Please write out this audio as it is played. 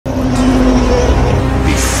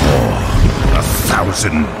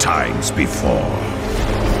1,000 times before.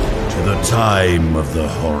 To the time of the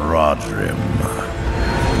Horadrim,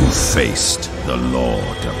 who faced the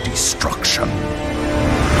Lord of Destruction.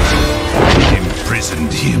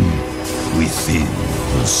 Imprisoned him within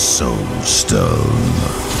the Soul Stone.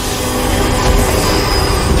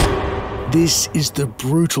 This is the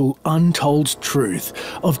brutal, untold truth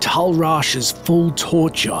of Tal Rasha's full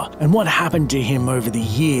torture and what happened to him over the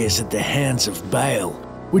years at the hands of BAAL,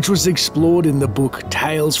 which was explored in the book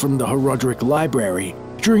Tales from the Horadric Library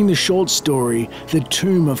during the short story The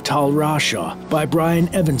Tomb of Tal Rasha by Brian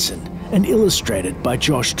Evanson and illustrated by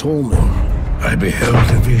Josh Tallman. I beheld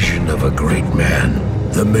a vision of a great man,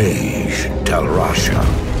 the mage, Tal Rasha.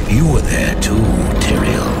 You were there too,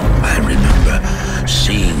 Tyrael. I remember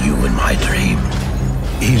seeing you in my dream.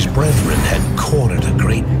 His brethren had cornered a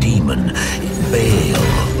great demon,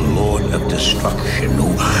 BAAL, Lord of Destruction,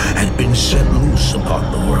 who had been set loose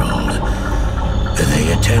upon the world.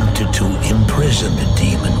 They attempted to imprison the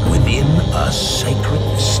demon within a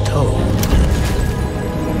sacred stone.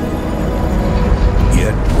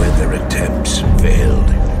 Yet when their attempts failed,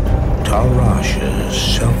 Tal Rasha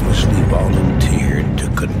selflessly volunteered to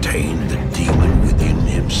contain the demon within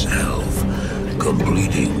himself,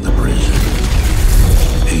 completing the prison.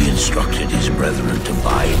 He instructed his brethren to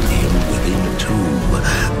bind him within a tomb,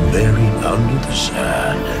 buried under the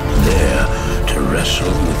sand, there to wrestle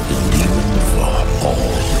with the demon for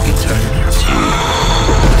all eternity.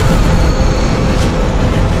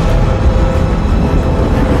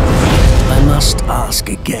 I must ask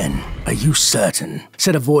again, are you certain?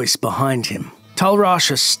 Said a voice behind him. Tal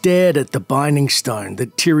Rasha stared at the binding stone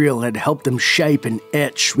that Tyrael had helped them shape and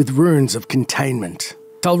etch with runes of containment.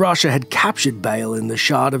 Tal Rasha had captured BAAL in the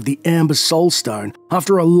shard of the Amber Soulstone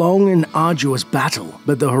after a long and arduous battle,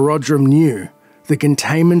 but the Horadrim knew the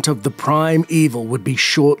containment of the prime evil would be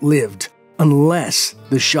short-lived unless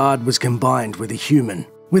the shard was combined with a human.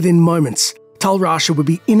 Within moments, Tal Rasha would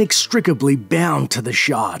be inextricably bound to the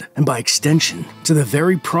shard, and by extension, to the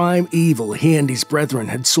very prime evil he and his brethren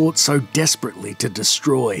had sought so desperately to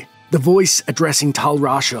destroy. The voice addressing Tal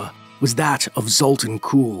Rasha was that of Zoltan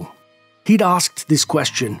Kuhl. He'd asked this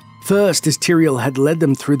question first as Tyrael had led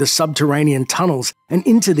them through the subterranean tunnels and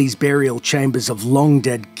into these burial chambers of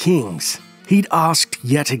long-dead kings. He'd asked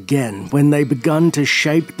yet again when they begun to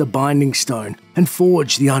shape the binding stone and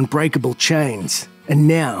forge the unbreakable chains. And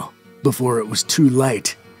now, before it was too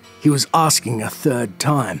late, he was asking a third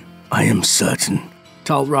time. I am certain,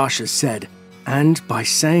 Tal Rasha said, and by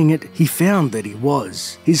saying it, he found that he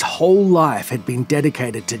was. His whole life had been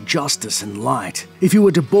dedicated to justice and light. If he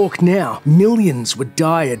were to balk now, millions would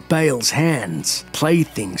die at BAAL's hands,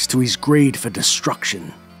 playthings to his greed for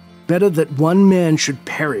destruction. Better that one man should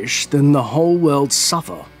perish than the whole world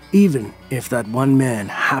suffer, even if that one man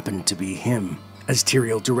happened to be him. As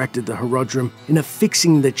Tyrael directed the Horadrim in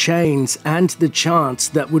affixing the chains and the chants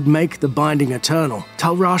that would make the binding eternal,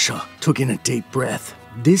 Tal Rasha took in a deep breath.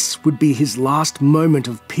 This would be his last moment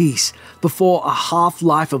of peace before a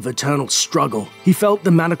half-life of eternal struggle. He felt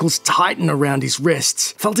the manacles tighten around his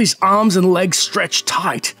wrists, felt his arms and legs stretch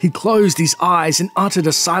tight. He closed his eyes and uttered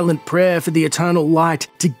a silent prayer for the eternal light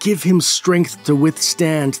to give him strength to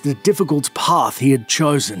withstand the difficult path he had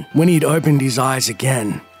chosen. When he'd opened his eyes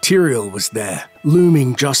again, Tyrael was there,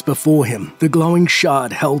 looming just before him, the glowing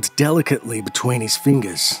shard held delicately between his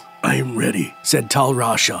fingers. I am ready, said Tal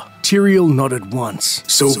Rasha. Tyrael nodded once.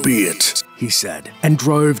 So be it, he said, and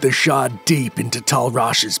drove the shard deep into Tal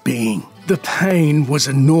Rasha's being. The pain was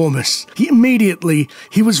enormous.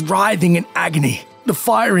 He was writhing in agony, the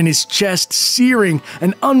fire in his chest searing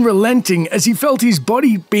and unrelenting as he felt his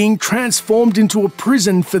body being transformed into a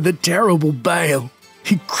prison for the terrible BAAL.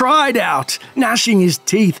 He cried out, gnashing his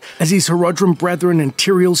teeth as his Horadrim brethren and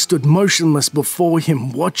Tyrael stood motionless before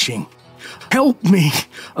him watching. Help me,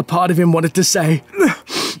 a part of him wanted to say.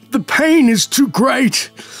 The pain is too great.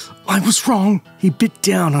 I was wrong. He bit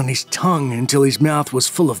down on his tongue until his mouth was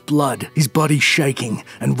full of blood, his body shaking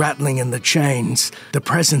and rattling in the chains, the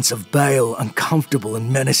presence of BAAL uncomfortable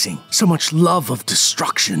and menacing, so much love of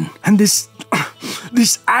destruction, and this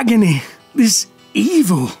agony, this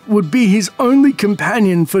evil would be his only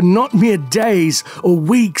companion for not mere days or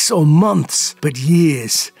weeks or months, but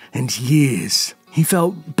years and years. He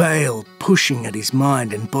felt BAAL pushing at his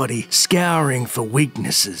mind and body, scouring for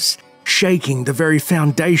weaknesses, shaking the very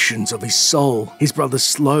foundations of his soul. His brother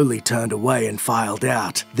slowly turned away and filed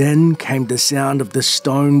out. Then came the sound of the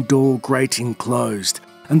stone door grating closed,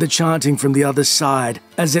 and the chanting from the other side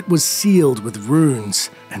as it was sealed with runes,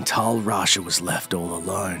 and Tal Rasha was left all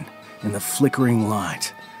alone in the flickering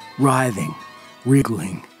light, writhing,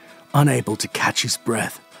 wriggling, unable to catch his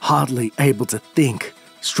breath, hardly able to think,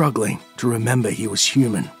 struggling to remember he was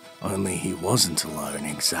human. Only he wasn't alone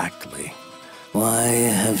exactly. "Why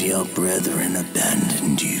have your brethren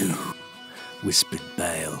abandoned you?" whispered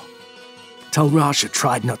BAAL. Tal Rasha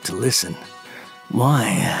tried not to listen. "Why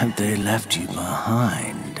have they left you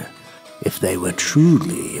behind? If they were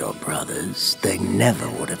truly your brothers, they never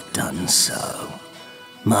would have done so.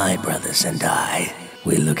 My brothers and I,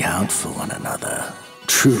 we look out for one another.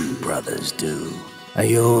 True brothers do. Are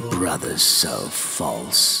your brothers so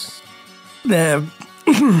false?" "There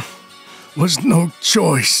was no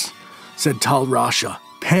choice," said Tal Rasha,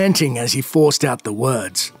 panting as he forced out the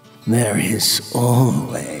words. "There is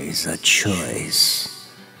always a choice.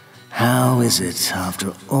 How is it,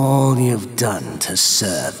 after all you've done to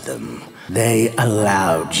serve them, they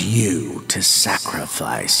allowed you to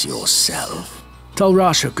sacrifice yourself?" Tal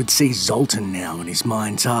Rasha could see Zoltan now in his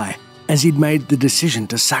mind's eye, as he'd made the decision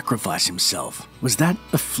to sacrifice himself. Was that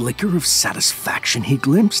a flicker of satisfaction he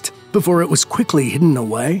glimpsed, before it was quickly hidden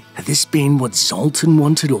away? Had this been what Zoltan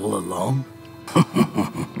wanted all along?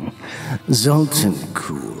 "Zoltan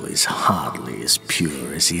Kuhl is hardly as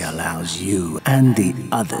pure as he allows you and the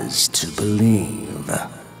others to believe."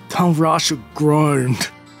 Tal Rasha groaned.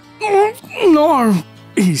 "No,"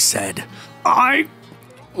 he said. "I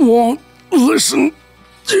won't listen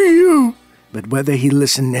to you." But whether he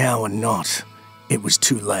listened now or not, it was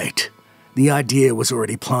too late. The idea was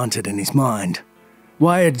already planted in his mind.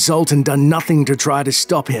 Why had Zoltan done nothing to try to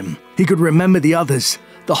stop him? He could remember the others,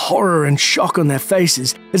 the horror and shock on their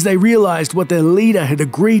faces as they realized what their leader had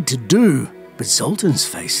agreed to do. But Zoltan's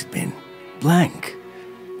face had been blank,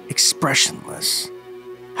 expressionless.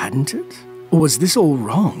 Hadn't it? Or was this all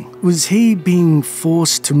wrong? Was he being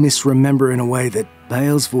forced to misremember in a way that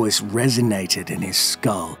BAAL's voice resonated in his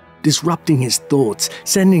skull, disrupting his thoughts,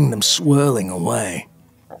 sending them swirling away?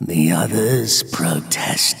 The others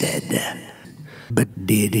protested. But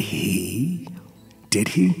did he? Did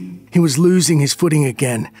he? He was losing his footing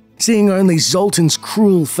again, seeing only Zoltan's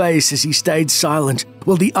cruel face as he stayed silent,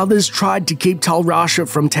 while the others tried to keep Tal Rasha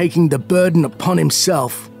from taking the burden upon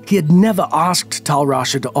himself. He had never asked Tal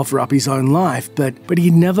Rasha to offer up his own life, but he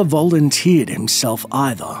never volunteered himself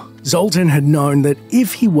either. Zoltan had known that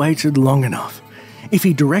if he waited long enough, if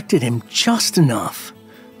he directed him just enough,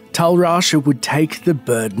 Tal Rasha would take the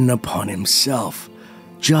burden upon himself,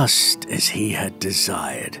 just as he had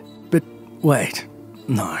desired. But wait,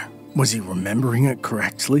 no. Was he remembering it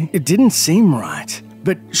correctly? It didn't seem right.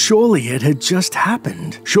 But surely it had just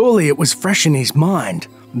happened. Surely it was fresh in his mind.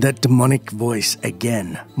 That demonic voice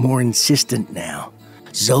again, more insistent now.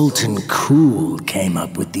 Zoltan Kuhl came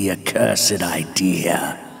up with the accursed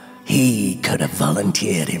idea. He could have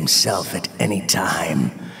volunteered himself at any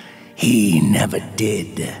time. He never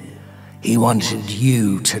did. He wanted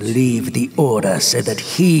you to leave the Order so that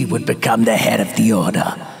he would become the head of the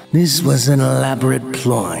Order. This was an elaborate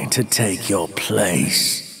ploy to take your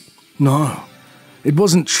place. No, it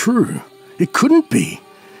wasn't true. It couldn't be.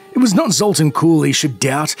 It was not Zoltan Kuhl he should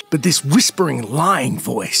doubt, but this whispering, lying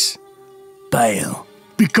voice. "BAAL,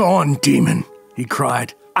 begone, demon," he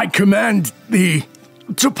cried. "I command thee,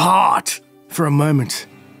 depart." For a moment,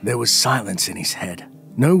 there was silence in his head.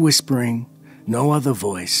 No whispering, no other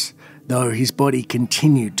voice, though his body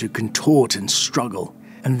continued to contort and struggle.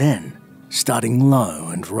 And then, starting low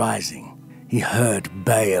and rising, he heard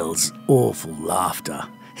BAAL's awful laughter.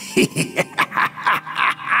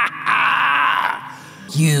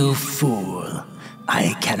 "You fool,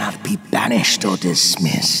 I cannot be banished or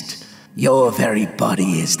dismissed. Your very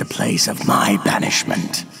body is the place of my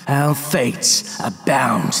banishment. Our fates are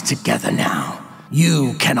bound together now.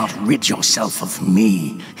 You cannot rid yourself of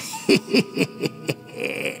me."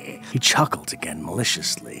 He chuckled again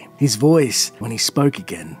maliciously. His voice, when he spoke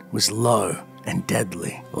again, was low and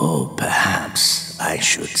deadly. "Or perhaps I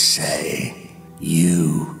should say,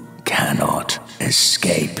 you cannot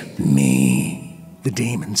escape me." The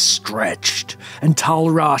demon stretched, and Tal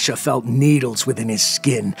Rasha felt needles within his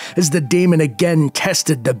skin as the demon again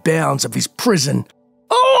tested the bounds of his prison.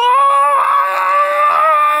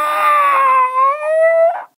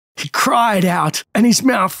 He cried out, and his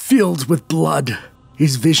mouth filled with blood.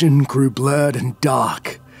 His vision grew blurred and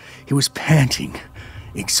dark. He was panting,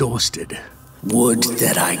 exhausted. "Would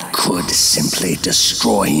that I could simply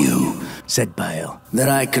destroy you," said BAAL. "That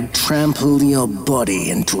I could trample your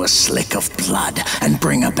body into a slick of blood and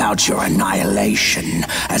bring about your annihilation,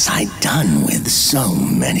 as I'd done with so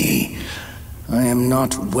many. I am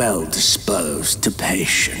not well disposed to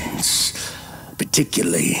patience,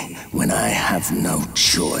 particularly when I have no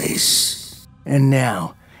choice." And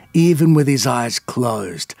now, even with his eyes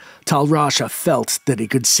closed, Tal Rasha felt that he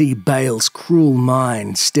could see BAAL's cruel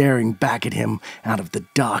mind staring back at him out of the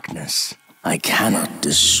darkness. I cannot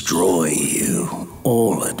destroy you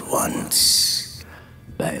all at once,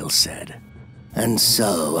 BAAL said. And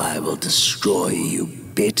so I will destroy you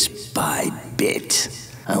bit by bit.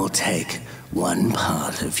 I will take one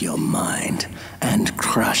part of your mind and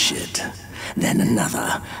crush it, then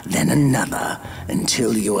another,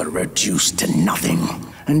 until you are reduced to nothing,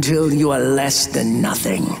 until you are less than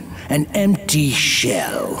nothing, an empty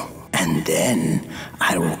shell. And then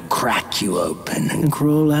I will crack you open and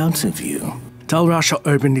crawl out of you. Tal Rasha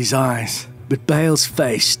opened his eyes, but BAAL's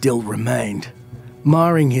face still remained,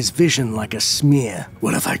 marring his vision like a smear.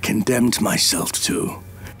 What have I condemned myself to?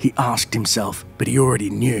 He asked himself, but he already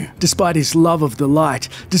knew. Despite his love of the light,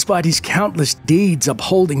 despite his countless deeds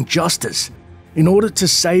upholding justice, in order to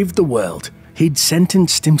save the world, he'd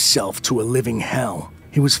sentenced himself to a living hell.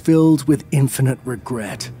 He was filled with infinite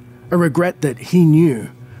regret, a regret that he knew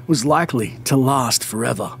was likely to last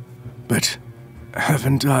forever. But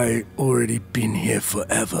haven't I already been here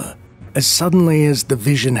forever? As suddenly as the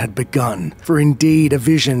vision had begun, for indeed a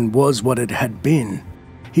vision was what it had been,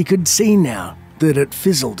 he could see now that it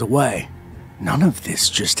fizzled away. None of this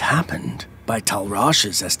just happened. By Tal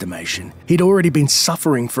Rasha's estimation, he'd already been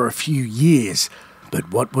suffering for a few years,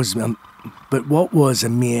 but what was a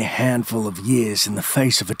mere handful of years in the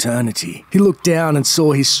face of eternity? He looked down and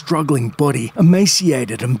saw his struggling body,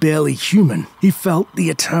 emaciated and barely human. He felt the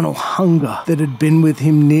eternal hunger that had been with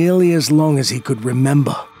him nearly as long as he could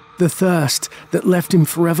remember. The thirst that left him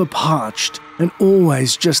forever parched and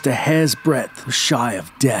always just a hair's breadth shy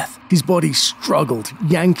of death. His body struggled,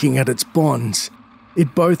 yanking at its bonds.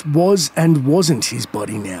 It both was and wasn't his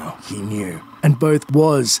body now, he knew, and both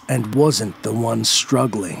was and wasn't the one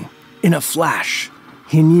struggling. In a flash,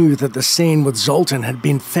 he knew that the scene with Zoltan had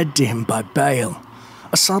been fed to him by BAAL,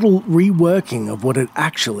 a subtle reworking of what had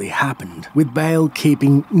actually happened, with BAAL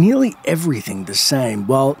keeping nearly everything the same,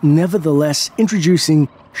 while nevertheless introducing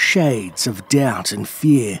shades of doubt and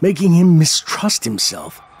fear, making him mistrust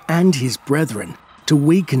himself and his brethren, to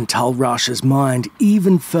weaken Tal Rasha's mind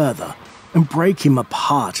even further and break him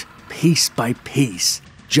apart piece by piece,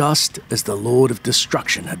 just as the Lord of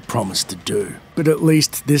Destruction had promised to do. But at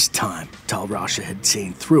least this time, Tal Rasha had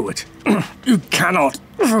seen through it. You cannot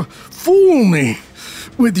fool me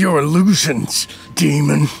with your illusions,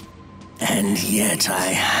 demon. And yet I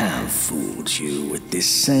have fooled you with this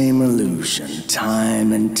same illusion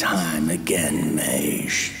time and time again,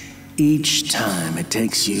 mage. Each time it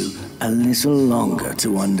takes you a little longer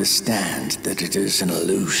to understand that it is an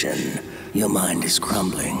illusion. Your mind is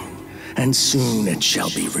crumbling, and soon it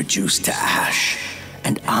shall be reduced to ash,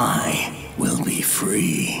 and I will be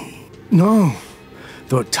free. No,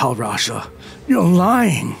 thought Tal Rasha, you're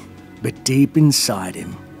lying. But deep inside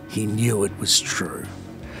him, he knew it was true.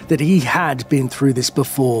 That he had been through this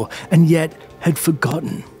before, and yet had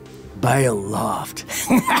forgotten. BAAL laughed.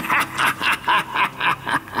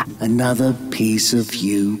 Another piece of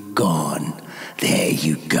you gone. There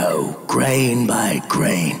you go, grain by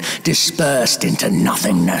grain, dispersed into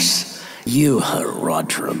nothingness. You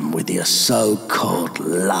Horodrim with your so-called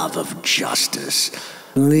love of justice,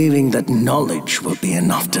 believing that knowledge will be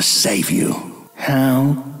enough to save you.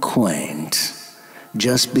 How quaint.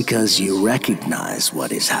 Just because you recognize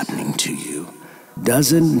what is happening to you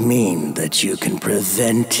doesn't mean that you can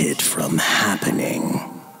prevent it from happening.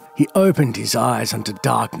 He opened his eyes onto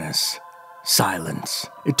darkness. Silence.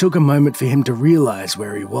 It took a moment for him to realize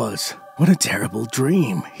where he was. What a terrible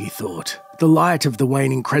dream, he thought. The light of the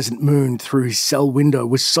waning crescent moon through his cell window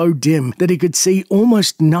was so dim that he could see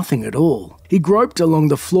almost nothing at all. He groped along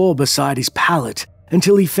the floor beside his pallet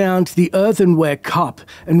until he found the earthenware cup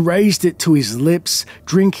and raised it to his lips,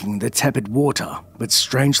 drinking the tepid water. But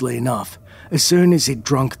strangely enough, as soon as he'd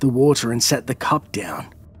drunk the water and set the cup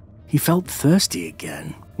down, he felt thirsty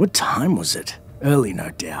again. What time was it? Early,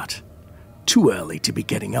 no doubt. Too early to be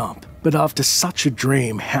getting up. But after such a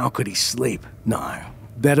dream, how could he sleep? No.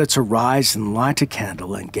 Better to rise and light a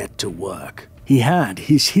candle and get to work. He had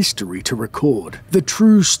his history to record. The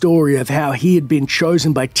true story of how he had been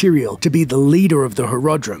chosen by Tyrael to be the leader of the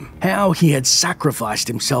Horodrim. How he had sacrificed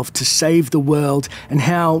himself to save the world, and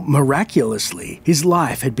how, miraculously, his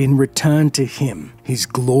life had been returned to him. His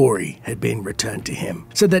glory had been returned to him.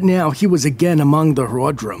 So that now he was again among the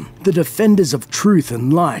Horodrim, the defenders of truth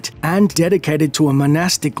and light, and dedicated to a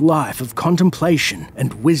monastic life of contemplation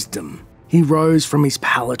and wisdom. He rose from his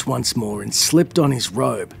pallet once more and slipped on his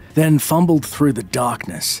robe, then fumbled through the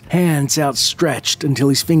darkness, hands outstretched until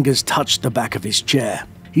his fingers touched the back of his chair.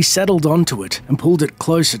 He settled onto it and pulled it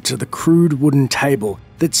closer to the crude wooden table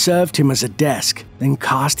that served him as a desk, then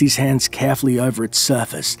cast his hands carefully over its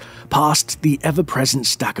surface, past the ever-present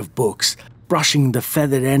stack of books, brushing the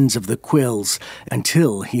feathered ends of the quills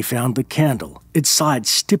until he found the candle, its sides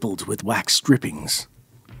stippled with wax drippings.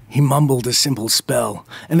 He mumbled a simple spell,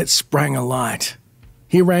 and it sprang alight.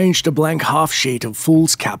 He arranged a blank half-sheet of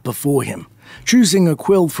foolscap before him. Choosing a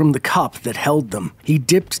quill from the cup that held them, he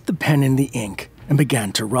dipped the pen in the ink and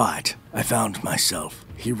began to write. "I found myself,"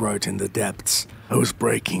 he wrote in the depths. "I was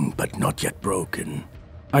breaking, but not yet broken.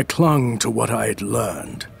 I clung to what I had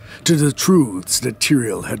learned, to the truths that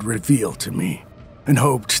Tyrael had revealed to me, and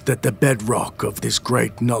hoped that the bedrock of this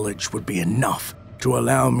great knowledge would be enough to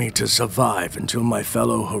allow me to survive until my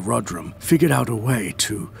fellow Horadrim figured out a way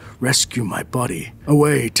to rescue my body, a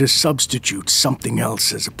way to substitute something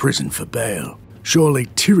else as a prison for BAAL. Surely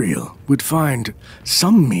Tyrael would find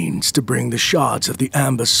some means to bring the shards of the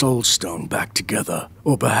Amber Soulstone back together,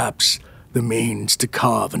 or perhaps the means to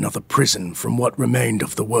carve another prison from what remained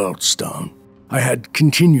of the World Stone. I had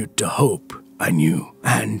continued to hope, I knew,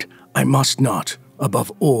 and I must not,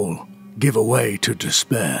 above all, give away to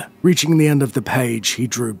despair." Reaching the end of the page, he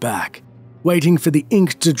drew back, waiting for the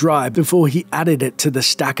ink to dry before he added it to the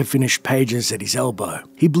stack of finished pages at his elbow.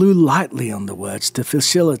 He blew lightly on the words to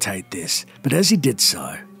facilitate this, but as he did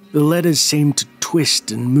so, the letters seemed to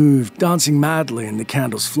twist and move, dancing madly in the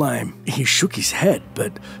candle's flame. He shook his head,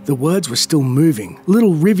 but the words were still moving,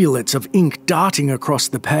 little rivulets of ink darting across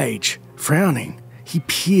the page. Frowning, he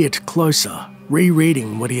peered closer,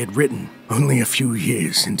 rereading what he had written. "Only a few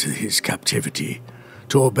years into his captivity,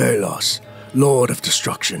 Tor Baelos, Lord of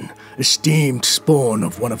Destruction, esteemed spawn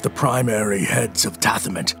of one of the primary heads of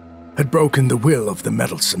Tathamet, had broken the will of the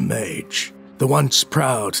meddlesome mage. The once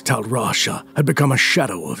proud Tal Rasha had become a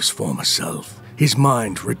shadow of his former self, his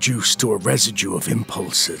mind reduced to a residue of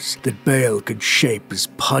impulses that BAAL could shape as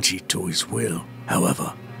putty to his will.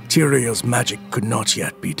 However, Tyrael's magic could not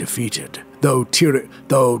yet be defeated. Though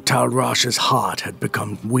Tal Rasha's heart had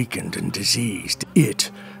become weakened and diseased, it,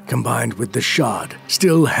 combined with the shard,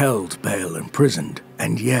 still held BAAL imprisoned.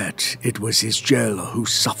 And yet, it was his jailer who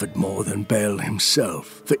suffered more than BAAL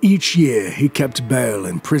himself. For each year he kept BAAL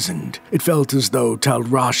imprisoned, it felt as though Tal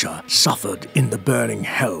Rasha suffered in the burning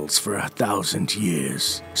hells for 1,000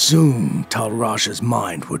 years. Soon, Tal Rasha's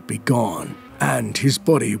mind would be gone, and his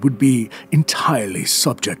body would be entirely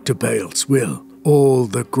subject to BAAL's will. All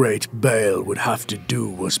the great BAAL would have to do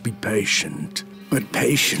was be patient. But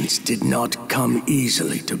patience did not come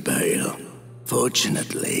easily to BAAL.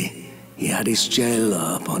 Fortunately, he had his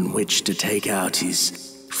jailer upon which to take out his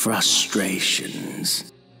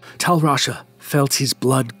frustrations." Tal Rasha felt his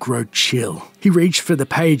blood grow chill. He reached for the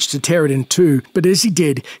page to tear it in two, but as he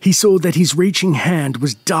did, he saw that his reaching hand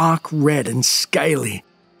was dark red and scaly,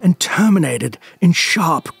 and terminated in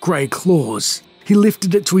sharp grey claws. He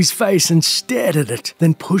lifted it to his face and stared at it,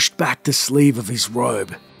 then pushed back the sleeve of his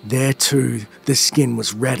robe. There too, the skin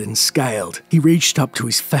was red and scaled. He reached up to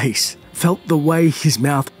his face, felt the way his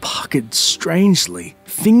mouth puckered strangely,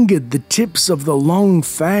 fingered the tips of the long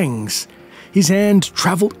fangs. His hand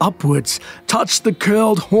travelled upwards, touched the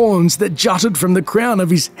curled horns that jutted from the crown of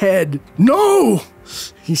his head. "No!"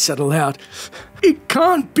 he said aloud. "It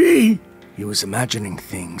can't be!" He was imagining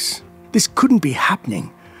things. This couldn't be happening.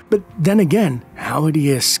 But then again, how had he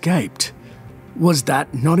escaped? Was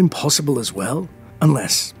that not impossible as well?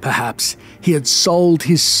 Unless, perhaps, he had sold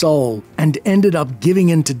his soul and ended up giving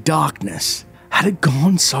into darkness. Had it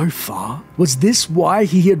gone so far? Was this why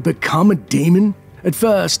he had become a demon? At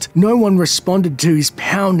first, no one responded to his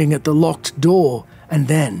pounding at the locked door, and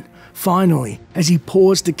then, finally, as he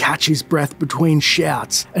paused to catch his breath between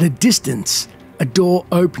shouts, at a distance, a door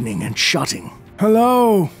opening and shutting.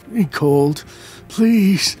 "Hello," he called.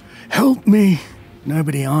 "Please, help me."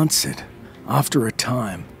 Nobody answered. After a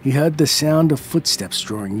time, he heard the sound of footsteps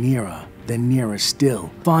drawing nearer, then nearer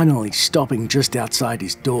still, finally stopping just outside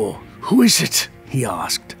his door. "Who is it?" he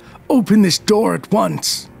asked. "Open this door at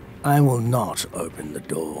once." "I will not open the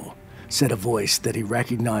door," said a voice that he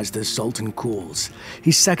recognized as Zoltan Kuhl's,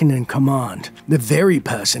 his second in command, the very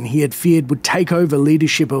person he had feared would take over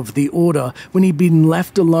leadership of the Order when he'd been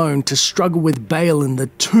left alone to struggle with BAAL in the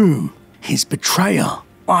tomb. His betrayer.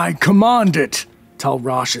 "I command it," Tal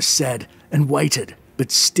Rasha said, and waited,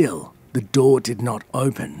 but still the door did not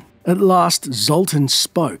open. At last Zoltan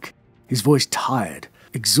spoke, his voice tired,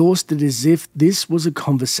 exhausted as if this was a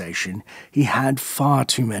conversation he had far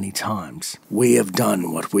too many times. "We have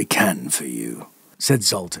done what we can for you," said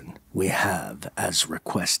Zoltan. "We have, as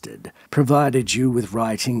requested, provided you with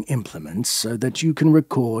writing implements so that you can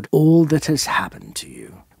record all that has happened to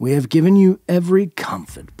you. We have given you every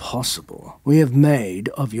comfort possible. We have made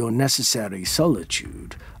of your necessary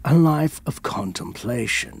solitude a life of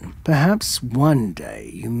contemplation. Perhaps one day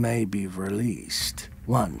you may be released,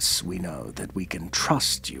 once we know that we can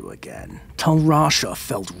trust you again." Tal Rasha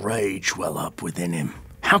felt rage well up within him.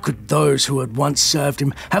 How could those who had once served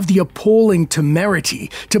him have the appalling temerity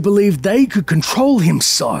to believe they could control him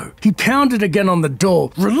so? He pounded again on the door.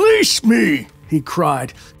 "Release me!" he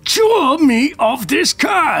cried. "Cure me of this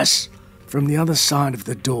curse!" From the other side of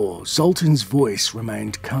the door, Zoltan's voice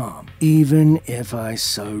remained calm. "Even if I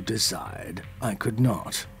so desired, I could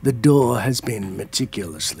not. The door has been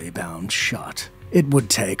meticulously bound shut. It would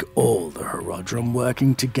take all the Horadrim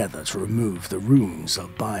working together to remove the runes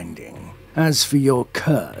of binding. As for your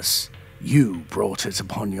curse, you brought it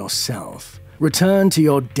upon yourself. Return to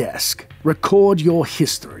your desk, record your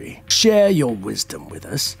history, share your wisdom with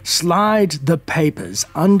us, slide the papers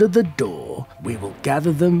under the door, we will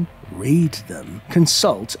gather them, read them,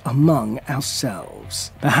 consult among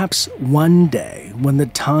ourselves. Perhaps one day, when the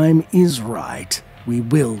time is right, we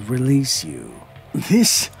will release you."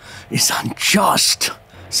 "This is unjust,"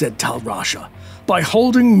 said Tal Rasha. "By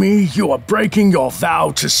holding me, you are breaking your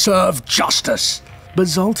vow to serve justice." But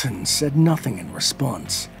Zoltan said nothing in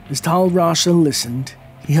response. As Tal Rasha listened,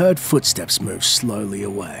 he heard footsteps move slowly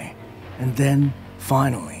away. And then,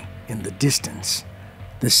 finally, in the distance,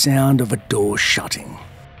 the sound of a door shutting.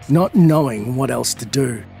 Not knowing what else to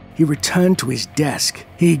do, he returned to his desk.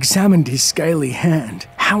 He examined his scaly hand.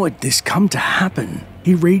 How had this come to happen?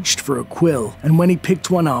 He reached for a quill, and when he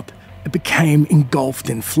picked one up, it became engulfed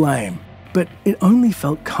in flame. But it only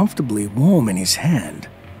felt comfortably warm in his hand.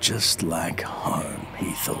 Just like home,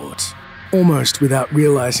 he thought, almost without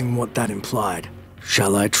realizing what that implied.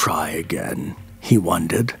 "Shall I try again?" he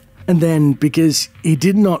wondered. And then, because he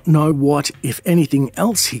did not know what, if anything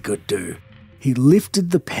else he could do, he lifted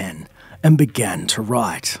the pen and began to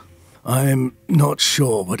write. "I am not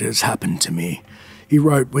sure what has happened to me," he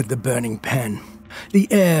wrote with the burning pen. The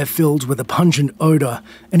air filled with a pungent odor,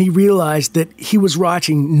 and he realized that he was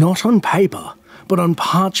writing not on paper, but on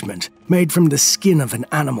parchment made from the skin of an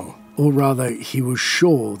animal. Or rather, he was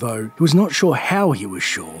sure, though he was not sure how he was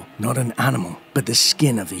sure, not an animal, but the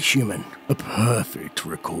skin of a human. "A perfect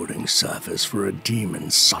recording surface for a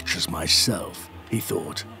demon such as myself," he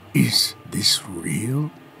thought. "Is this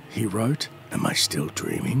real?" he wrote. "Am I still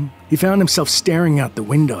dreaming?" He found himself staring out the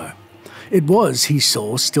window. It was, he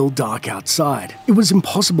saw, still dark outside. It was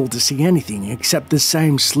impossible to see anything except the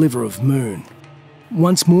same sliver of moon.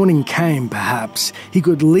 Once morning came, perhaps, he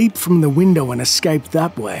could leap from the window and escape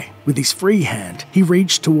that way. With his free hand, he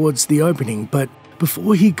reached towards the opening, but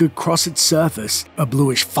before he could cross its surface, a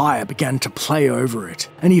bluish fire began to play over it,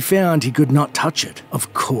 and he found he could not touch it.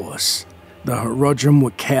 Of course, the Horadrim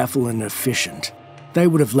were careful and efficient. They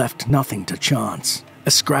would have left nothing to chance.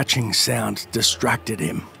 A scratching sound distracted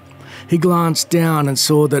him. He glanced down and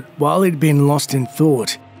saw that while he'd been lost in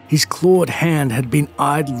thought, his clawed hand had been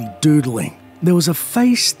idly doodling. There was a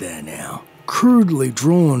face there now, crudely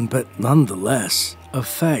drawn, but nonetheless, a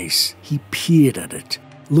face. He peered at it,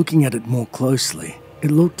 looking at it more closely.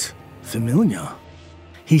 It looked familiar.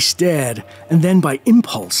 He stared, and then by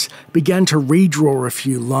impulse began to redraw a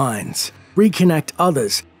few lines, reconnect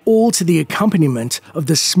others, all to the accompaniment of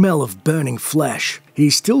the smell of burning flesh.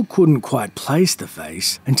 He still couldn't quite place the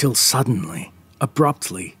face until suddenly,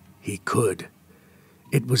 abruptly, he could.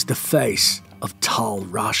 It was the face of Tal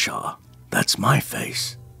Rasha. "That's my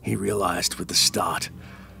face," he realized with a start.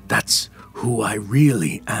 "That's who I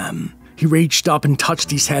really am." He reached up and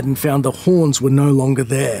touched his head and found the horns were no longer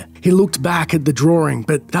there. He looked back at the drawing,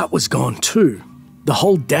 but that was gone too. The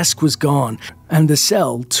whole desk was gone, and the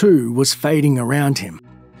cell, too, was fading around him.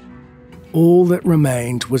 All that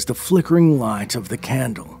remained was the flickering light of the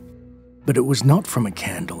candle. But it was not from a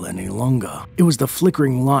candle any longer. It was the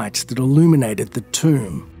flickering light that illuminated the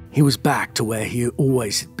tomb. He was back to where he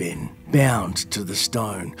always had been, bound to the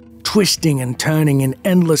stone, twisting and turning in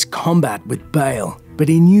endless combat with BAAL. But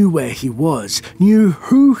he knew where he was, knew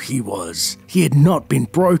who he was. He had not been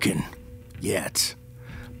broken. Yet.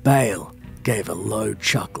 BAAL gave a low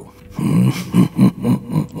chuckle.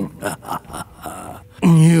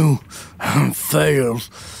 "You have failed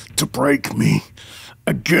to break me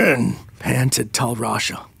again," panted Tal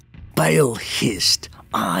Rasha. BAAL hissed.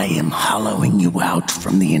 "I am hollowing you out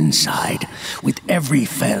from the inside. With every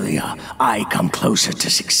failure, I come closer to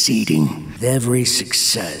succeeding. With every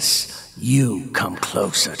success, you come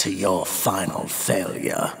closer to your final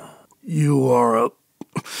failure." "You are a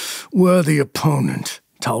worthy opponent,"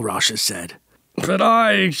 Tal Rasha said. "But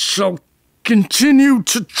I shall continue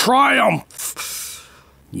to triumph."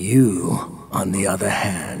 You, on the other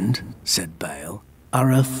hand, said BAAL,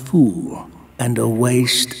 are a fool and a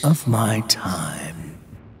waste of my time.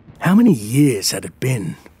 How many years had it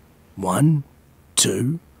been? 1,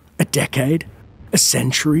 2, a decade, a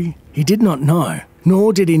century? He did not know,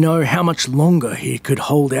 nor did he know how much longer he could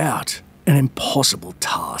hold out. An impossible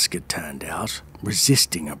task, it turned out,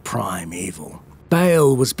 resisting a prime evil.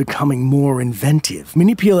 BAAL was becoming more inventive,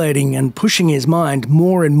 manipulating and pushing his mind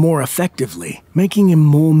more and more effectively, making him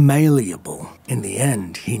more malleable. In the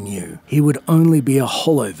end, he knew, he would only be a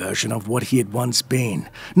hollow version of what he had once been,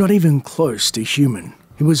 not even close to human.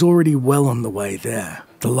 He was already well on the way there.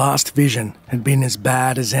 The last vision had been as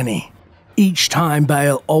bad as any. Each time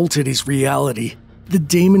BAAL altered his reality, the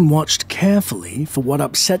demon watched carefully for what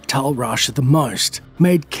upset Tal Rasha the most,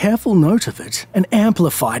 made careful note of it, and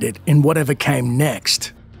amplified it in whatever came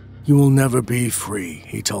next. You will never be free,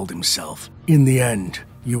 he told himself. In the end,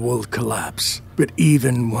 you will collapse. But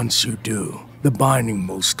even once you do, the binding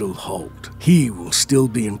will still hold. He will still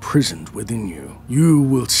be imprisoned within you. You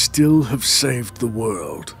will still have saved the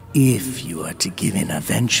world. If you are to give in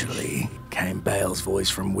eventually, came BAAL's voice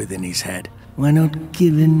from within his head. Why not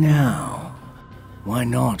give in now? Why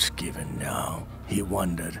not give in now? He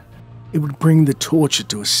wondered. It would bring the torture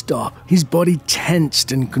to a stop. His body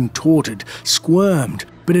tensed and contorted, squirmed,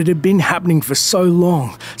 but it had been happening for so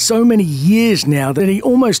long, so many years now, that he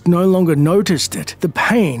almost no longer noticed it. The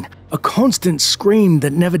pain, a constant scream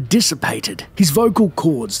that never dissipated, his vocal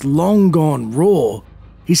cords long gone raw,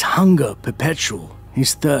 his hunger perpetual,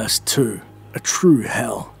 his thirst too, a true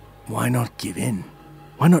hell. Why not give in?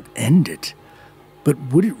 Why not end it? But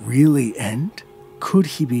would it really end? Could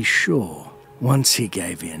he be sure? Once he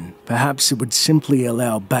gave in, perhaps it would simply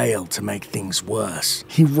allow BAAL to make things worse.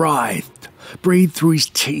 He writhed, breathed through his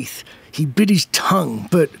teeth. He bit his tongue,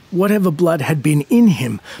 but whatever blood had been in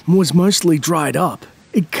him was mostly dried up.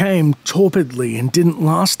 It came torpidly and didn't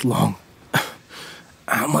last long.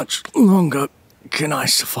 How much longer can I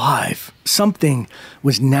survive? Something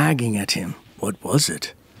was nagging at him. What was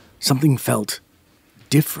it? Something felt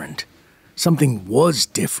different. Something was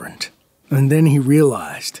different. And then he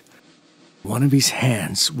realized one of his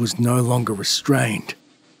hands was no longer restrained.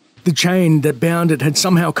 The chain that bound it had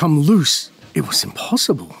somehow come loose. It was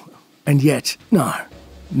impossible. And yet, no,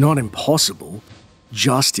 not impossible,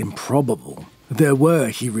 just improbable. There were,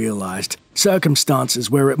 he realized, circumstances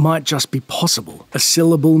where it might just be possible. A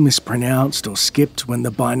syllable mispronounced or skipped when the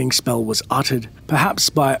binding spell was uttered, perhaps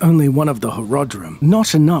by only one of the Horodrim.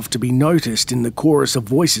 Not enough to be noticed in the chorus of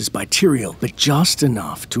voices by Tyrael, but just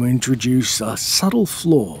enough to introduce a subtle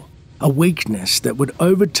flaw, a weakness that would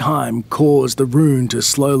over time cause the rune to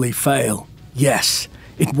slowly fail. Yes,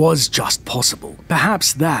 it was just possible.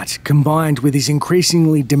 Perhaps that, combined with his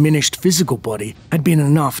increasingly diminished physical body, had been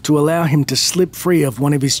enough to allow him to slip free of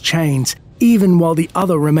one of his chains, even while the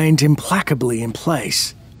other remained implacably in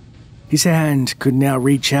place. His hand could now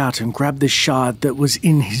reach out and grab the shard that was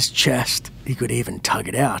in his chest. He could even tug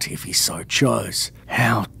it out if he so chose.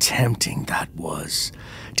 How tempting that was.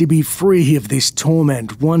 To be free of this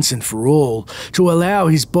torment once and for all, to allow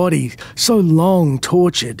his body, so long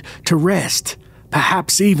tortured, to rest.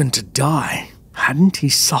 Perhaps even to die. Hadn't he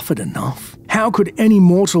suffered enough? How could any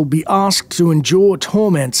mortal be asked to endure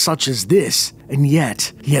torment such as this? And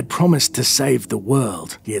yet, he had promised to save the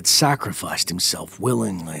world. He had sacrificed himself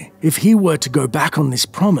willingly. If he were to go back on this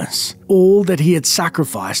promise, all that he had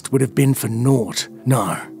sacrificed would have been for naught.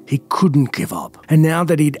 No, he couldn't give up. And now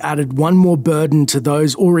that he'd added one more burden to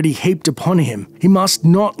those already heaped upon him, he must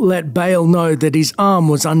not let BAAL know that his arm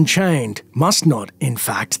was unchained. Must not, in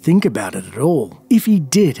fact, think about it at all. If he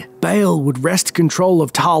did, BAAL would wrest control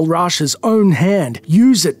of Tal Rasha's own hand,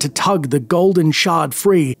 use it to tug the golden shard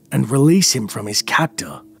free, and release him from his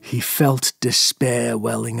captor. He felt despair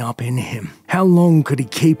welling up in him. How long could he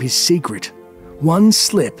keep his secret? One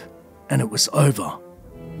slip, and it was over.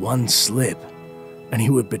 One slip, and he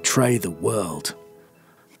would betray the world.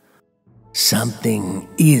 Something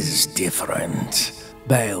is different,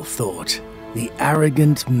 BAAL thought. The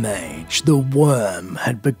arrogant mage, the worm,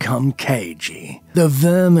 had become cagey. The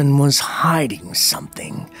vermin was hiding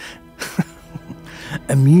something.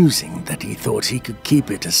 Amusing that he thought he could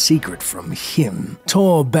keep it a secret from him.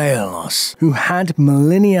 Tor Baelos, who had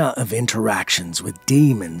millennia of interactions with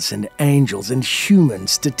demons and angels and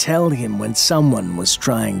humans to tell him when someone was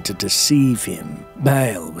trying to deceive him.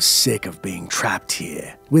 BAAL was sick of being trapped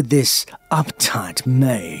here, with this uptight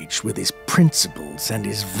mage with his principles and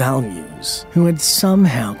his values, who had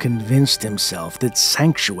somehow convinced himself that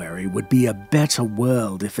Sanctuary would be a better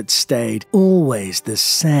world if it stayed always the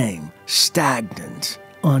same, stagnant,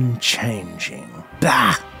 unchanging.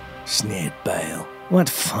 Bah! sneered Baal. What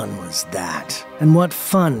fun was that? And what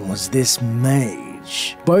fun was this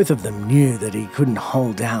mage? Both of them knew that he couldn't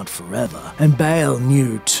hold out forever, and Baal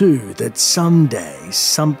knew too that someday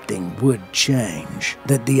something would change,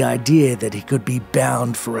 that the idea that he could be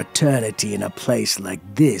bound for eternity in a place like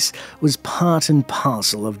this was part and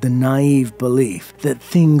parcel of the naive belief that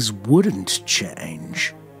things wouldn't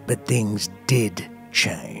change. But things did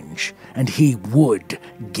change, and he would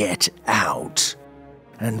get out.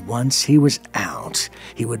 And once he was out,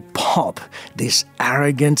 he would pop this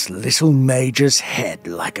arrogant little mage's head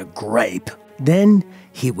like a grape. Then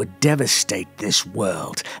he would devastate this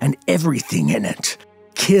world and everything in it.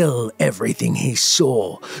 Kill everything he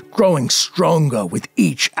saw, growing stronger with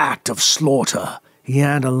each act of slaughter. He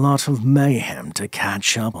had a lot of mayhem to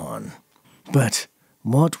catch up on. But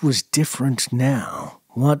what was different now?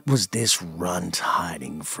 What was this runt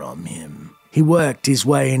hiding from him? He worked his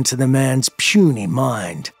way into the man's puny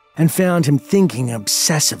mind and found him thinking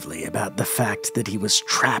obsessively about the fact that he was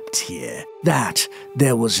trapped here, that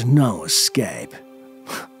there was no escape.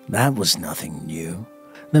 That was nothing new.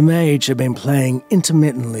 The mage had been playing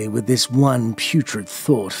intermittently with this one putrid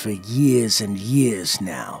thought for years and years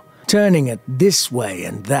now, turning it this way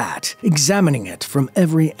and that, examining it from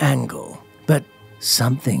every angle. But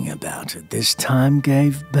something about it this time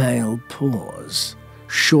gave Baal pause.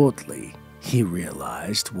 Shortly, he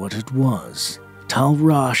realized what it was. Tal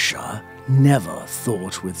Rasha never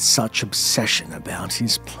thought with such obsession about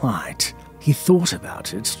his plight. He thought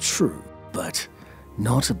about it, true, but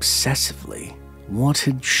not obsessively. What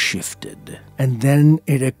had shifted? And then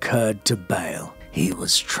it occurred to Baal. He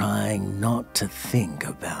was trying not to think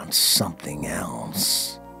about something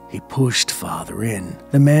else. He pushed farther in.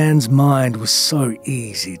 The man's mind was so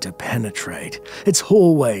easy to penetrate. Its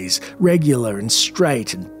hallways regular and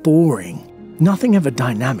straight and boring. Nothing ever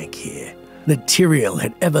dynamic here. That Tyrael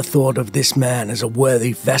had ever thought of this man as a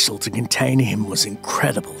worthy vessel to contain him was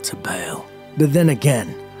incredible to Baal. But then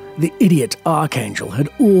again, the idiot Archangel had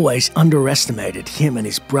always underestimated him and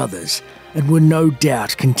his brothers, and would no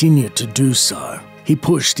doubt continue to do so. He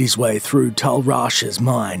pushed his way through Tal Rasha's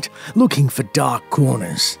mind, looking for dark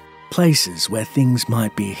corners, places where things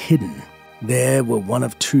might be hidden. There were one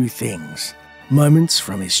of two things: moments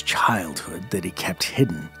from his childhood that he kept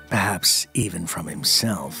hidden, perhaps even from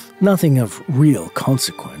himself. Nothing of real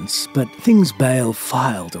consequence, but things Baal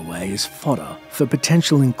filed away as fodder for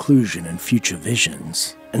potential inclusion in future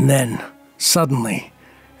visions. And then, suddenly,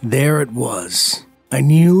 there it was. A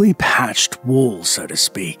newly patched wall, so to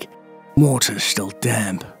speak. Water still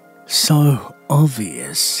damp. So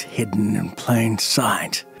obvious, hidden in plain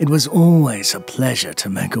sight. It was always a pleasure to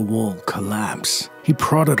make a wall collapse. He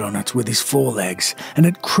prodded on it with his forelegs, and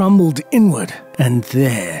it crumbled inward, and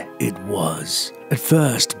there it was. At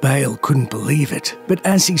first, Baal couldn't believe it, but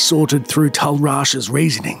as he sorted through Tal Rasha's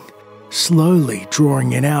reasoning, slowly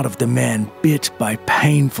drawing it out of the man bit by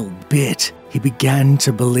painful bit, he began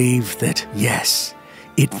to believe that, yes,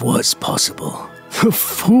 it was possible. The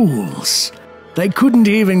fools! They couldn't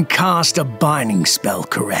even cast a binding spell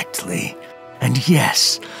correctly. And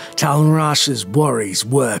yes, Tal Rasha's worries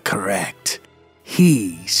were correct.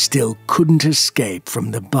 He still couldn't escape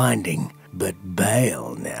from the binding, but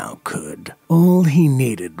Baal now could. All he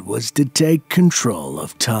needed was to take control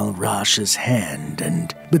of Tal Rasha's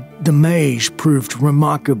hand, but the mage proved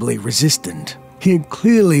remarkably resistant. He had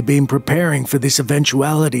clearly been preparing for this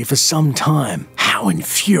eventuality for some time. How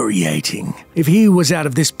infuriating. If he was out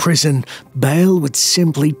of this prison, Baal would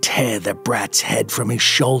simply tear the brat's head from his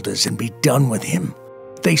shoulders and be done with him.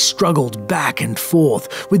 They struggled back and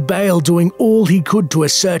forth, with Baal doing all he could to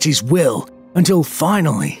assert his will, until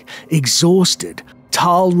finally, exhausted,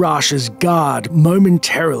 Tal Rasha's guard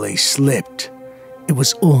momentarily slipped. It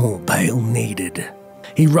was all Baal needed.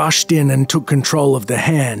 He rushed in and took control of the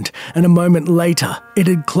hand, and a moment later, it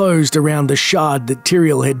had closed around the shard that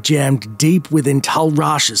Tyrael had jammed deep within Tal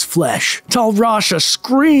Rasha's flesh. Tal Rasha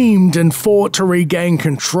screamed and fought to regain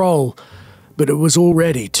control, but it was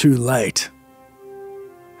already too late.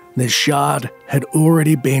 The shard had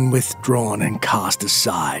already been withdrawn and cast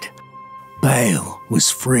aside. Baal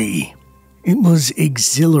was free. It was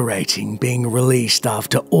exhilarating being released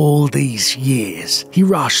after all these years. He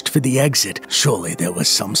rushed for the exit. Surely there was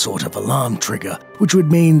some sort of alarm trigger, which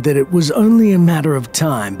would mean that it was only a matter of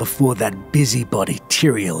time before that busybody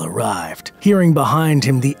Tyrael arrived. Hearing behind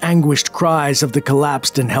him the anguished cries of the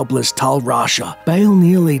collapsed and helpless Tal Rasha, Baal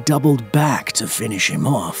nearly doubled back to finish him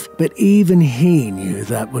off. But even he knew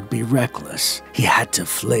that would be reckless. He had to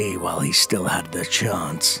flee while he still had the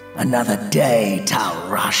chance. Another day, Tal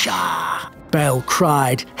Rasha! Baal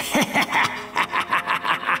cried,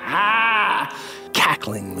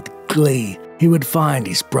 cackling with glee, he would find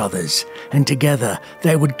his brothers, and together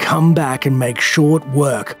they would come back and make short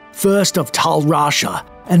work, first of Tal Rasha,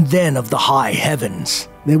 and then of the high heavens.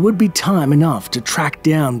 There would be time enough to track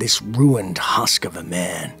down this ruined husk of a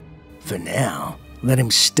man. For now, let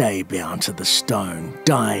him stay bound to the stone,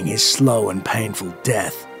 dying his slow and painful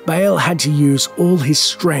death. BAAL had to use all his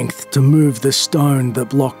strength to move the stone that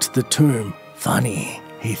blocked the tomb. Funny,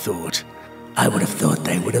 he thought. I would have thought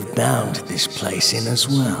they would have bound this place in as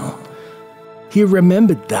well. He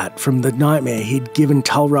remembered that from the nightmare he'd given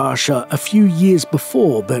Tal Rasha a few years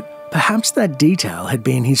before, but perhaps that detail had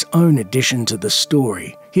been his own addition to the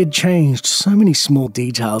story. He had changed so many small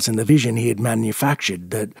details in the vision he had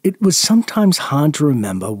manufactured that it was sometimes hard to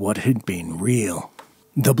remember what had been real.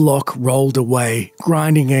 The block rolled away,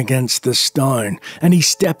 grinding against the stone, and he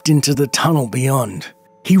stepped into the tunnel beyond.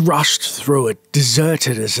 He rushed through it,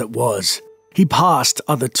 deserted as it was. He passed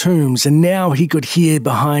other tombs, and now he could hear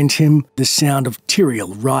behind him the sound of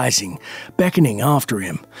Tyrael rising, beckoning after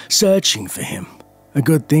him, searching for him. A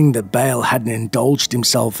good thing that BAAL hadn't indulged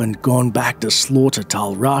himself and gone back to slaughter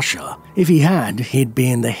Tal Rasha. If he had, he'd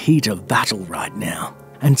be in the heat of battle right now.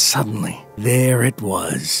 And suddenly, there it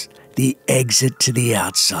was, the exit to the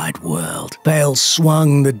outside world. BAAL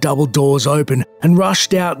swung the double doors open and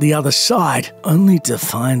rushed out the other side, only to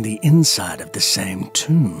find the inside of the same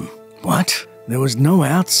tomb. What? There was no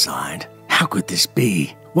outside. How could this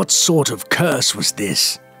be? What sort of curse was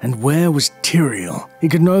this? And where was Tyrael? He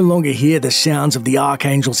could no longer hear the sounds of the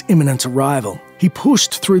Archangel's imminent arrival. He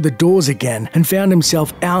pushed through the doors again and found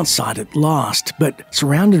himself outside at last, but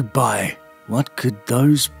surrounded by... what could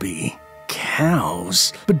those be?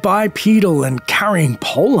 Cows? But bipedal and carrying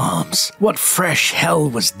polearms? What fresh hell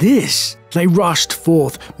was this? They rushed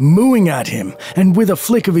forth, mooing at him, and with a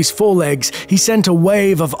flick of his forelegs, he sent a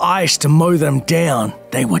wave of ice to mow them down.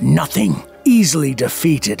 They were nothing, easily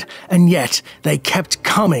defeated, and yet they kept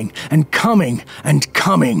coming and coming and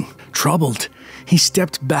coming. Troubled, he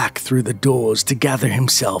stepped back through the doors to gather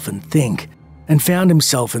himself and think, and found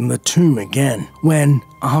himself in the tomb again. When,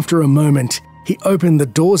 after a moment, he opened the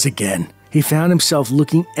doors again, he found himself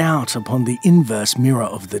looking out upon the inverse mirror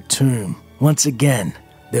of the tomb. Once again,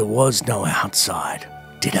 there was no outside.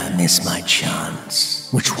 Did I miss my chance?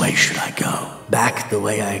 Which way should I go? Back the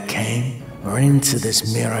way I came, or into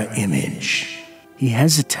this mirror image? He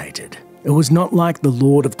hesitated. It was not like the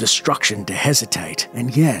Lord of Destruction to hesitate,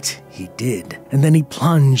 and yet he did. And then he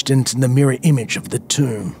plunged into the mirror image of the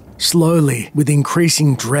tomb. Slowly, with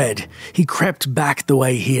increasing dread, he crept back the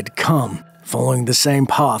way he had come, following the same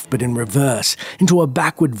path but in reverse, into a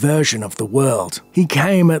backward version of the world. He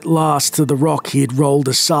came at last to the rock he had rolled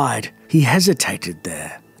aside. He hesitated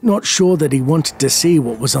there, not sure that he wanted to see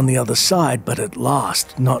what was on the other side, but at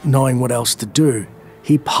last, not knowing what else to do,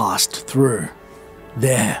 he passed through.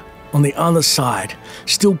 There, on the other side,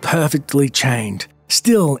 still perfectly chained,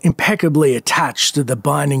 still impeccably attached to the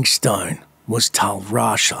binding stone, was Tal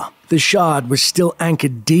Rasha. The shard was still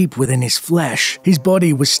anchored deep within his flesh. His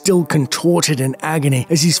body was still contorted in agony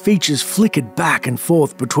as his features flickered back and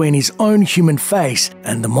forth between his own human face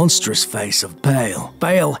and the monstrous face of BAAL.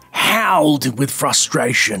 BAAL howled with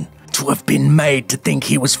frustration. To have been made to think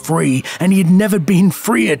he was free, and he had never been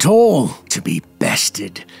free at all. To be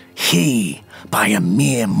bested, he, by a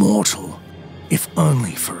mere mortal. If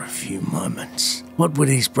only for a few moments. What would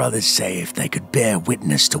his brothers say if they could bear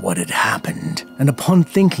witness to what had happened? And upon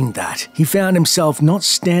thinking that, he found himself not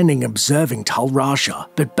standing observing Tal Rasha,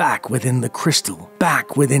 but back within the crystal,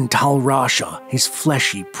 back within Tal Rasha, his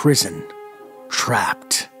fleshy prison.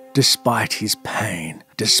 Trapped, despite his pain,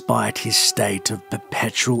 despite his state of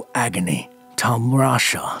perpetual agony, Tal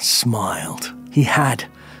Rasha smiled. He had,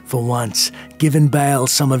 for once, given BAAL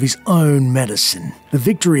some of his own medicine. The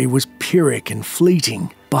victory was pyrrhic and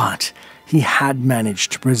fleeting, but he had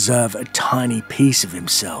managed to preserve a tiny piece of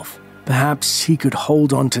himself. Perhaps he could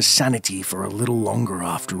hold on to sanity for a little longer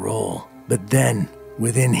after all. But then,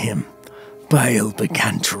 within him, BAAL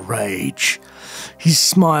began to rage. His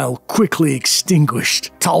smile quickly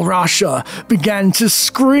extinguished. Tal Rasha began to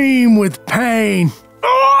scream with pain.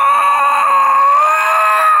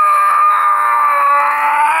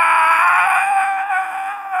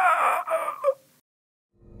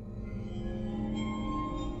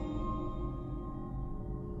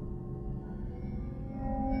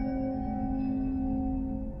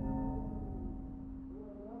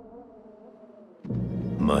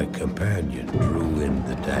 My companion drew in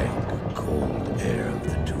the dank, cold air of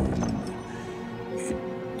the tomb.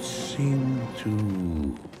 It seemed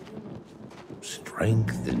to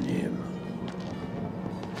strengthen him.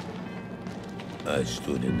 I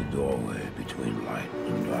stood in the doorway between light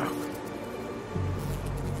and dark.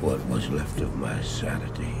 what was left of my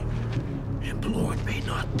sanity, implored me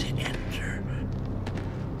not to enter.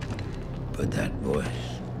 But that voice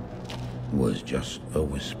was just a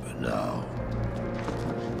whisper now.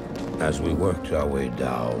 As we worked our way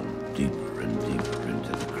down, deeper and deeper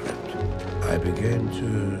into the crypt, I began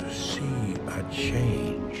to see a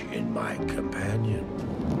change in my companion.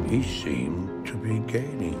 He seemed to be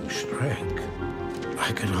gaining strength.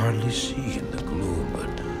 I could hardly see in the gloom,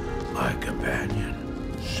 but my companion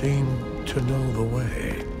seemed to know the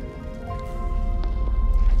way.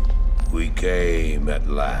 We came at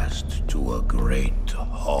last to a great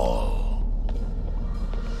hall.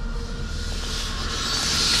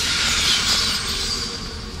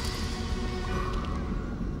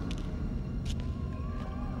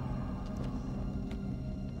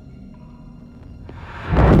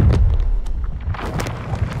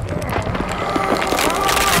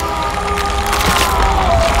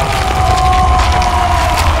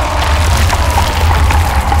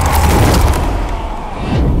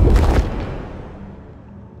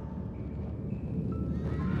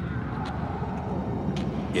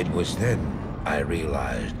 It was then I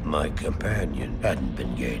realized my companion hadn't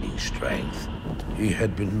been gaining strength. He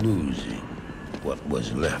had been losing what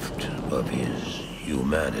was left of his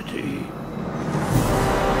humanity.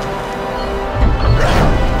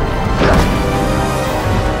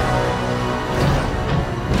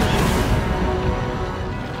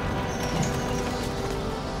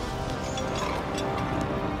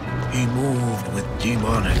 He moved with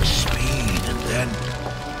demonic speed, and then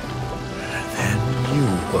you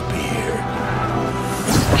appeared.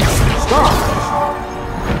 Stop!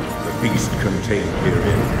 The beast contained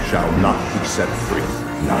herein shall not be set free,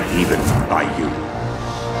 not even by you.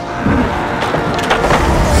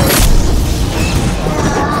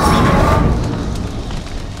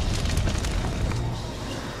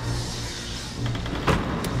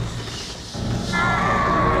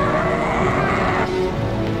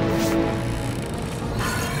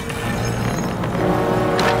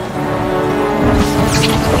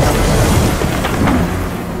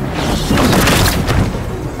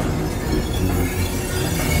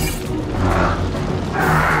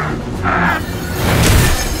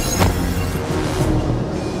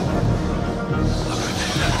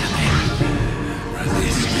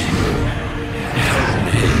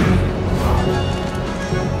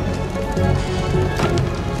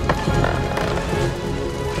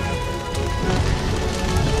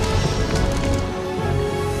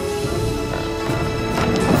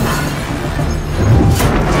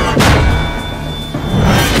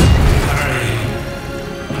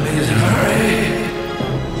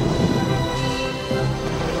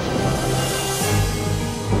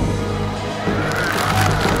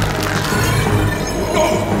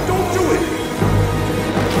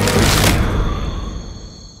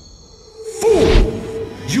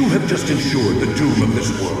 Just ensured the doom of this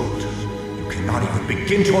world. You cannot even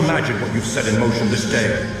begin to imagine what you've set in motion this day.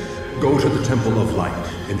 Go to the Temple of Light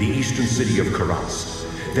in the eastern city of Karas.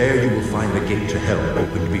 There you will find the gate to hell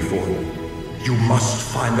opened before you. You must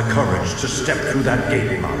find the courage to step through that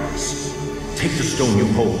gate, Miles. Take the stone you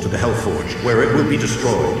hold to the Hellforge, where it will be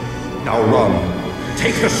destroyed. Now run.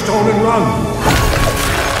 Take the stone and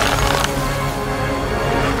run!